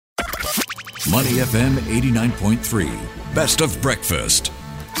Money FM 89.3. Best of breakfast.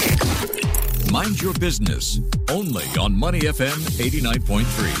 Mind your business. Only on Money FM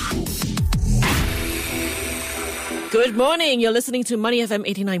 89.3. Good morning. You're listening to Money FM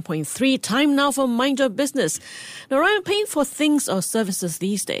 89.3. Time now for Mind Your Business. Now, Ryan, paying for things or services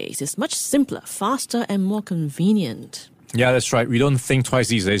these days is much simpler, faster, and more convenient. Yeah, that's right. We don't think twice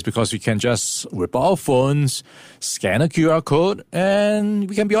these days because we can just whip out our phones, scan a QR code, and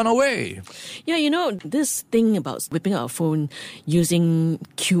we can be on our way. Yeah, you know, this thing about whipping out our phone using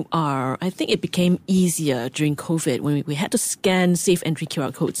QR, I think it became easier during COVID when we had to scan safe entry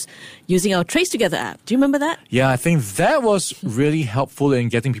QR codes using our Trace Together app. Do you remember that? Yeah, I think that was really helpful in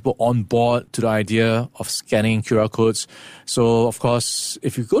getting people on board to the idea of scanning QR codes. So, of course,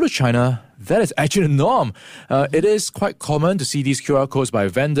 if you go to China, that is actually the norm. It is quite common to see these QR codes by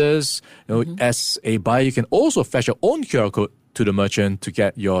vendors. As a buyer, you can also fetch your own QR code to the merchant to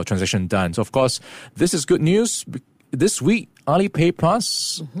get your transaction done. So, of course, this is good news. This week, Alipay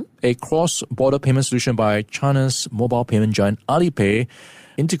Plus, a cross-border payment solution by China's mobile payment giant Alipay,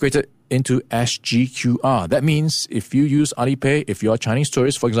 integrated into SGQR. That means if you use Alipay, if you're a Chinese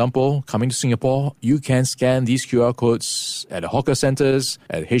tourist, for example, coming to Singapore, you can scan these QR codes at the hawker centers,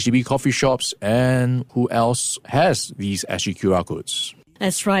 at HDB coffee shops, and who else has these SGQR codes?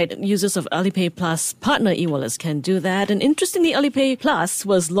 That's right. Users of Alipay Plus partner e-wallets can do that. And interestingly, Alipay Plus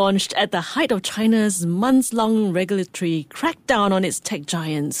was launched at the height of China's months-long regulatory crackdown on its tech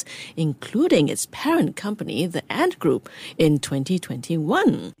giants, including its parent company, the Ant Group, in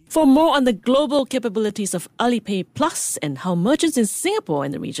 2021. For more on the global capabilities of Alipay Plus and how merchants in Singapore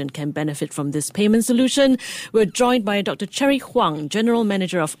and the region can benefit from this payment solution, we're joined by Dr. Cherry Huang, General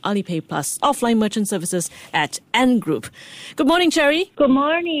Manager of Alipay Plus Offline Merchant Services at Ant Group. Good morning, Cherry. Good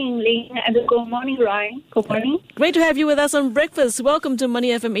morning, Lynn, and good morning, Ryan. Good morning. Great to have you with us on breakfast. Welcome to Money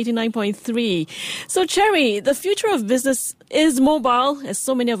FM 89.3. So, Cherry, the future of business is mobile, as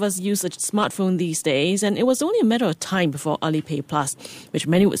so many of us use a smartphone these days, and it was only a matter of time before Alipay Plus, which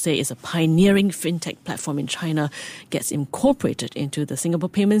many would say is a pioneering fintech platform in China, gets incorporated into the Singapore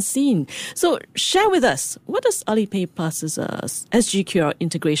payment scene. So, share with us, what does Alipay Plus's SGQR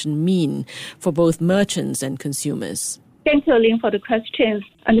integration mean for both merchants and consumers? Thank you, Lynn, for the questions.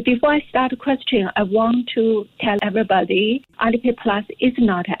 And before I start the question, I want to tell everybody Alipay Plus is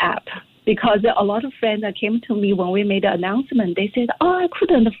not an app. Because a lot of friends that came to me when we made the announcement, they said, I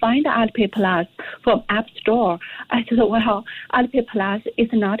couldn't find Alipay Plus from App Store. I said, well, Alipay Plus is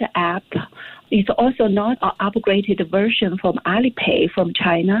not an app. It's also not an upgraded version from Alipay from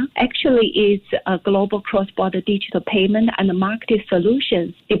China. Actually, it's a global cross-border digital payment and market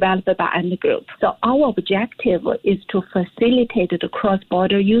solutions developed by Ant Group. So our objective is to facilitate the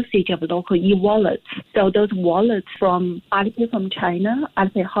cross-border usage of local e-wallets. So those wallets from Alipay from China,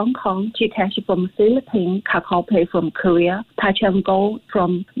 Alipay Hong Kong, Gcash from Philippines, KakaoPay from Korea, Touch and Go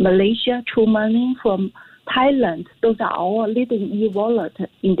from Malaysia, True Money from Thailand, those are our leading e-wallet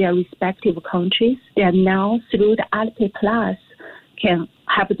in their respective countries. They are now, through the Alipay Plus, can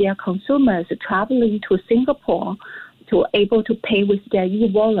have their consumers traveling to Singapore to able to pay with their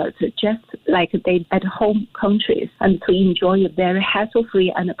e-wallets just like they at home countries and to enjoy very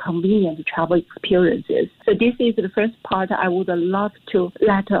hassle-free and convenient travel experiences. So this is the first part I would love to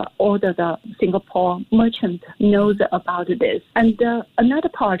let all the Singapore merchants know about this. And another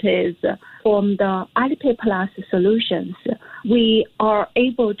part is from the Alipay Plus solutions, we are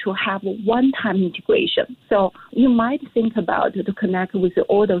able to have one-time integration. So you might think about to connect with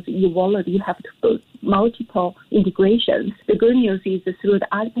all those e-wallets, you have to go multiple integrations. The good news is through the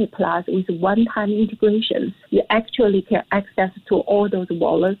Alipay Plus with one-time integrations, you actually can access to all those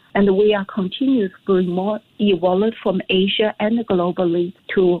wallets, and we are continuing to bring more e-wallet from Asia and globally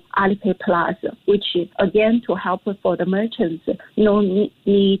to Alipay Plus, which is again to help for the merchants, no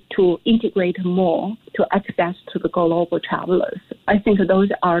need to integrate more to access to the global travelers. I think those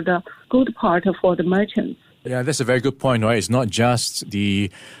are the good part for the merchants. Yeah, that's a very good point, right? It's not just the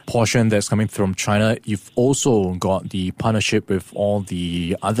portion that's coming from China. You've also got the partnership with all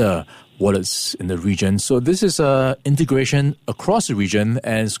the other wallets in the region. So this is an integration across the region,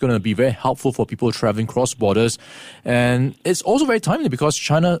 and it's going to be very helpful for people traveling cross borders. And it's also very timely because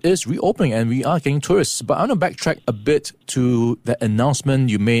China is reopening and we are getting tourists. But I want to backtrack a bit to the announcement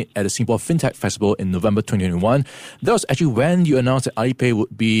you made at the Singapore FinTech Festival in November 2021. That was actually when you announced that Alipay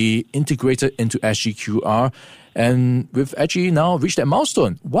would be integrated into SGQR. And we've actually now reached that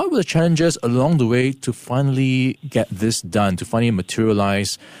milestone. What were the challenges along the way to finally get this done, to finally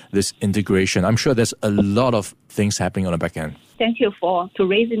materialize this integration? I'm sure there's a lot of things happening on the back end. Thank you for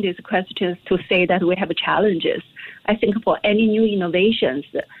raising these questions to say that we have challenges. I think for any new innovations,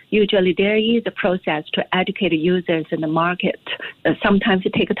 usually there is a process to educate users in the market. Sometimes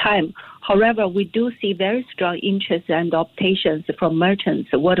it takes time. However, we do see very strong interest and adaptations from merchants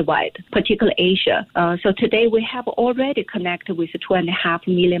worldwide, particularly Asia. So today we have already connected with 2.5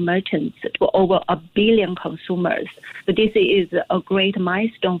 million merchants to over 1 billion consumers. So this is a great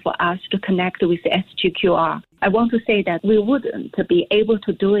milestone for us to connect with SGQR. I want to say that we wouldn't be able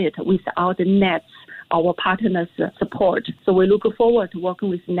to do it without Nets, our partners' support. So we look forward to working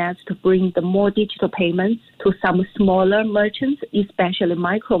with Nets to bring the more digital payments to some smaller merchants, especially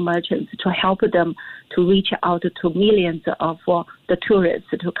micro merchants, to help them to reach out to millions of the tourists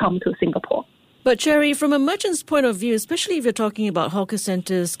to come to Singapore. But Cherry, from a merchant's point of view, especially if you're talking about hawker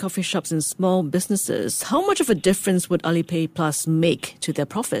centers, coffee shops and small businesses, how much of a difference would Alipay Plus make to their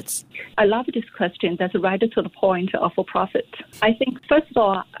profits? I love this question. That's right to the point of profit. I think, first of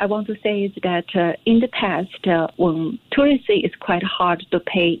all, I want to say is that in the past, when tourists, it's quite hard to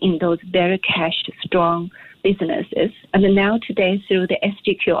pay in those very cash-strong businesses. And now today, through the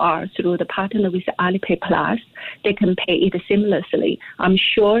SGQR, through the partner with Alipay Plus, they can pay it seamlessly. I'm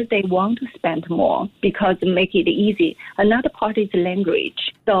sure they want to spend more because it make it easy. Another part is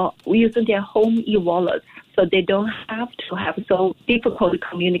language. So using their home e-wallets, so they don't have to have so difficult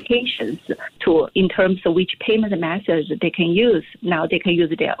communications in terms of which payment methods they can use. Now they can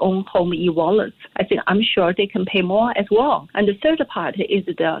use their own home e-wallets. I'm sure they can pay more as well. And the third part is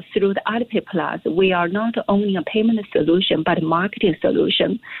through the Alipay Plus, we are not only a payment solution, but a marketing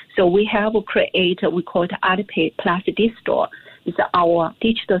solution. So we have created, we call it Alipay Plus D-Store. It's our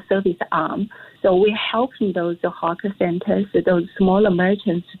digital service arm. So we're helping those hawker centers, those smaller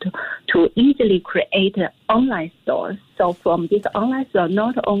merchants to easily create online stores. So from this online store,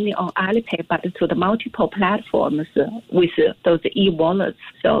 not only on Alipay, but to the multiple platforms with those e-wallets.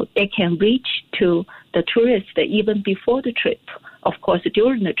 So they can reach to the tourists even before the trip, of course,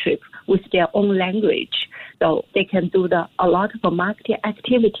 during the trip, with their own language. So they can do a lot of marketing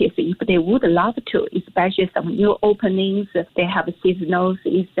activities if they would love to, especially some new openings, they have seasonals,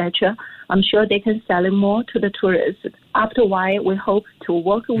 etc. I'm sure they can sell it more to the tourists. After a while, we hope to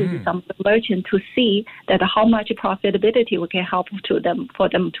work with some merchants to see that how much profitability we can help to them for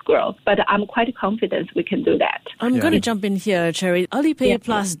them to grow. But I'm quite confident we can do that. I'm going to jump in here, Cherry. Alipay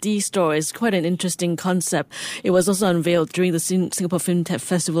Plus D-Store is quite an interesting concept. It was also unveiled during the Singapore FinTech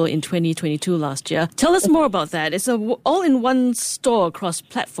Festival in 2022 last year. Tell us more about that. It's an all-in-one store across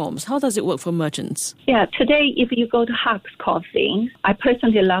platforms. How does it work for merchants? Yeah, today if you go to Huck's Coffee, I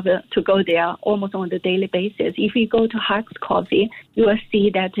personally love to go there almost on a daily basis. If you go to Huck's Coffee, you will see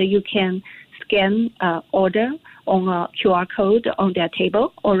that you can scan order on a QR code on their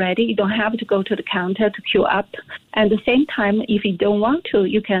table already. You don't have to go to the counter to queue up. At the same time, if you don't want to,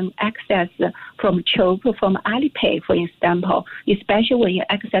 you can access from Chope, from Alipay, for example, especially when you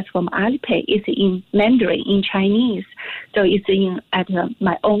access from Alipay, it's in Mandarin, in Chinese. So it's at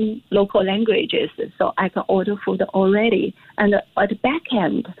my own local languages, so I can order food already. And at the back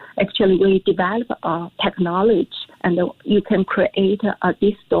end, actually, we develop technology, and you can create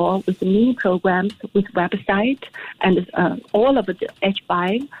this store with mini programs, with website, and all of the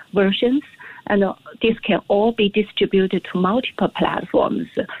H5 versions. And this can all be distributed to multiple platforms,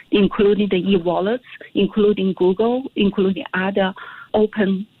 including the e-wallets, including Google, including other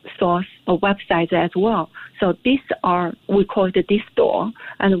open source websites as well. So we call it this store.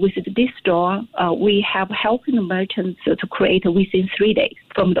 And with this store, we have helping the merchants to create within 3 days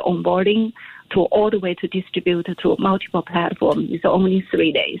from the onboarding to all the way to distribute to multiple platforms. It's only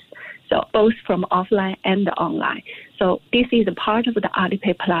 3 days. So both from offline and online. So this is a part of the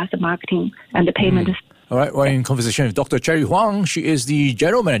Alipay Plus marketing and the payment. All right, we're in conversation with Dr. Cherry Huang. She is the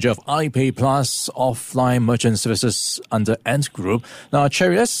General Manager of Alipay Plus Offline Merchant Services under Ant Group. Now,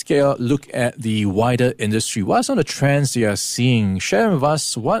 Cherry, let's get a look at the wider industry. What are some of the trends you are seeing? Share with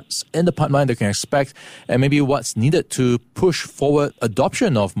us what's in the pipeline that we can expect and maybe what's needed to push forward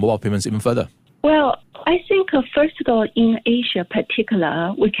adoption of mobile payments even further. Well, I think, first of all, in Asia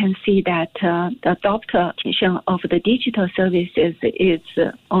particular, we can see that the adoption of the digital services is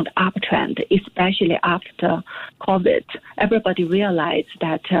on the uptrend, especially after COVID. Everybody realized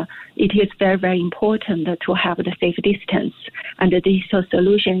that it is very, very important to have the safe distance, and the digital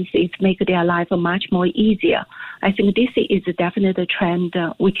solutions make their life much more easier. I think this is definitely a trend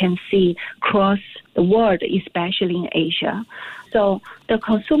we can see across the world, especially in Asia. So the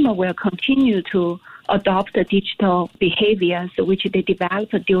consumer will continue to adopt the digital behaviors which they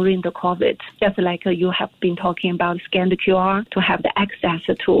developed during the COVID. Just like you have been talking about scan the QR to have the access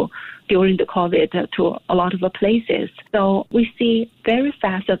to during the COVID to a lot of places. So we see very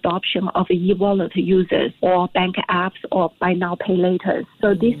fast adoption of e-wallet users or bank apps or buy now, pay later.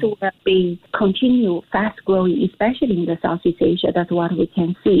 So this will be continue fast growing, especially in the Southeast Asia. That's what we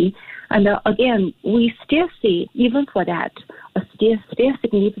can see. And again, we still see, even for that, a still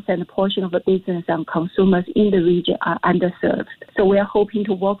significant portion of the business and consumers in the region are underserved. So we are hoping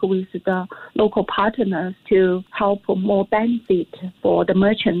to work with the local partners to help more benefit for the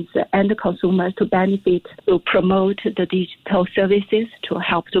merchants and the consumers to benefit, to promote the digital services to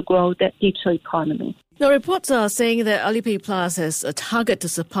help to grow the digital economy. Now, reports are saying that Alipay Plus has a target to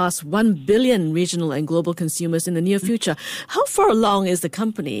surpass 1 billion regional and global consumers in the near future. How far along is the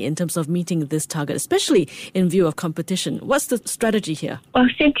company in terms of meeting this target, especially in view of competition? What's the strategy here? Well,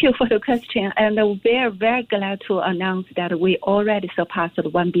 thank you for the question. And we're very glad to announce that we already surpassed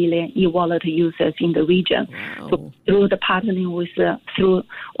 1 billion e-wallet users in the region. Wow. So through the partnering with through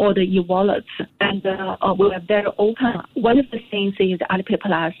all the e-wallets. And we are very open. One of the things is Alipay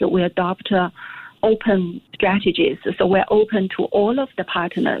Plus, we adopt open strategies. So we're open to all of the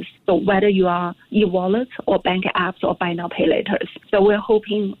partners. So whether you are e-wallets or bank apps or buy now, pay later. So we're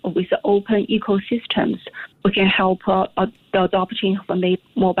hoping with the open ecosystems, we can help the adoption of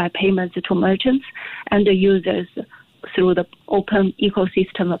mobile payments to merchants and the users through the open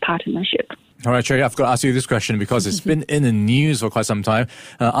ecosystem partnership. All right, Cherry, I've got to ask you this question because it's been in the news for quite some time.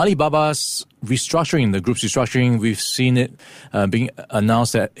 Alibaba's restructuring, the group's restructuring, we've seen it being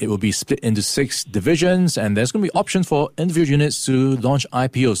announced that it will be split into 6 divisions and there's going to be options for individual units to launch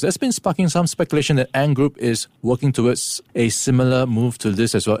IPOs. There's been sparking some speculation that Ant Group is working towards a similar move to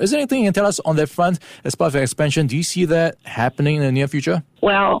this as well. Is there anything you can tell us on that front as part of the expansion? Do you see that happening in the near future?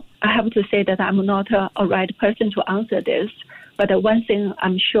 Well, I have to say that I'm not a right person to answer this. But one thing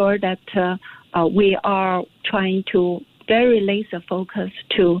I'm sure that we are trying to very laser focus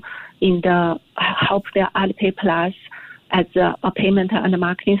to in the help the Alipay Plus as a payment and a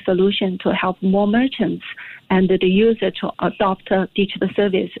marketing solution to help more merchants and the user to adopt digital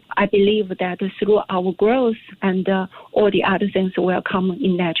service. I believe that through our growth and all the other things will come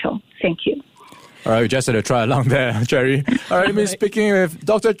in natural. Thank you. All right, we just had a try along there, Cherry. All right, we're speaking with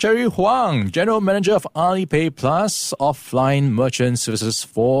Dr. Cherry Huang, General Manager of Alipay Plus, offline merchant services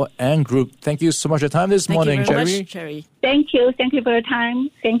for Ant Group. Thank you so much for your time this morning, Cherry. Cherry. Cherry. Thank you. Thank you for your time.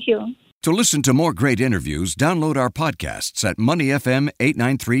 Thank you. To listen to more great interviews, download our podcasts at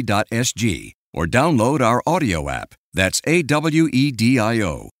moneyfm893.sg or download our audio app. That's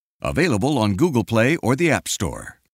AWEDIO. Available on Google Play or the App Store.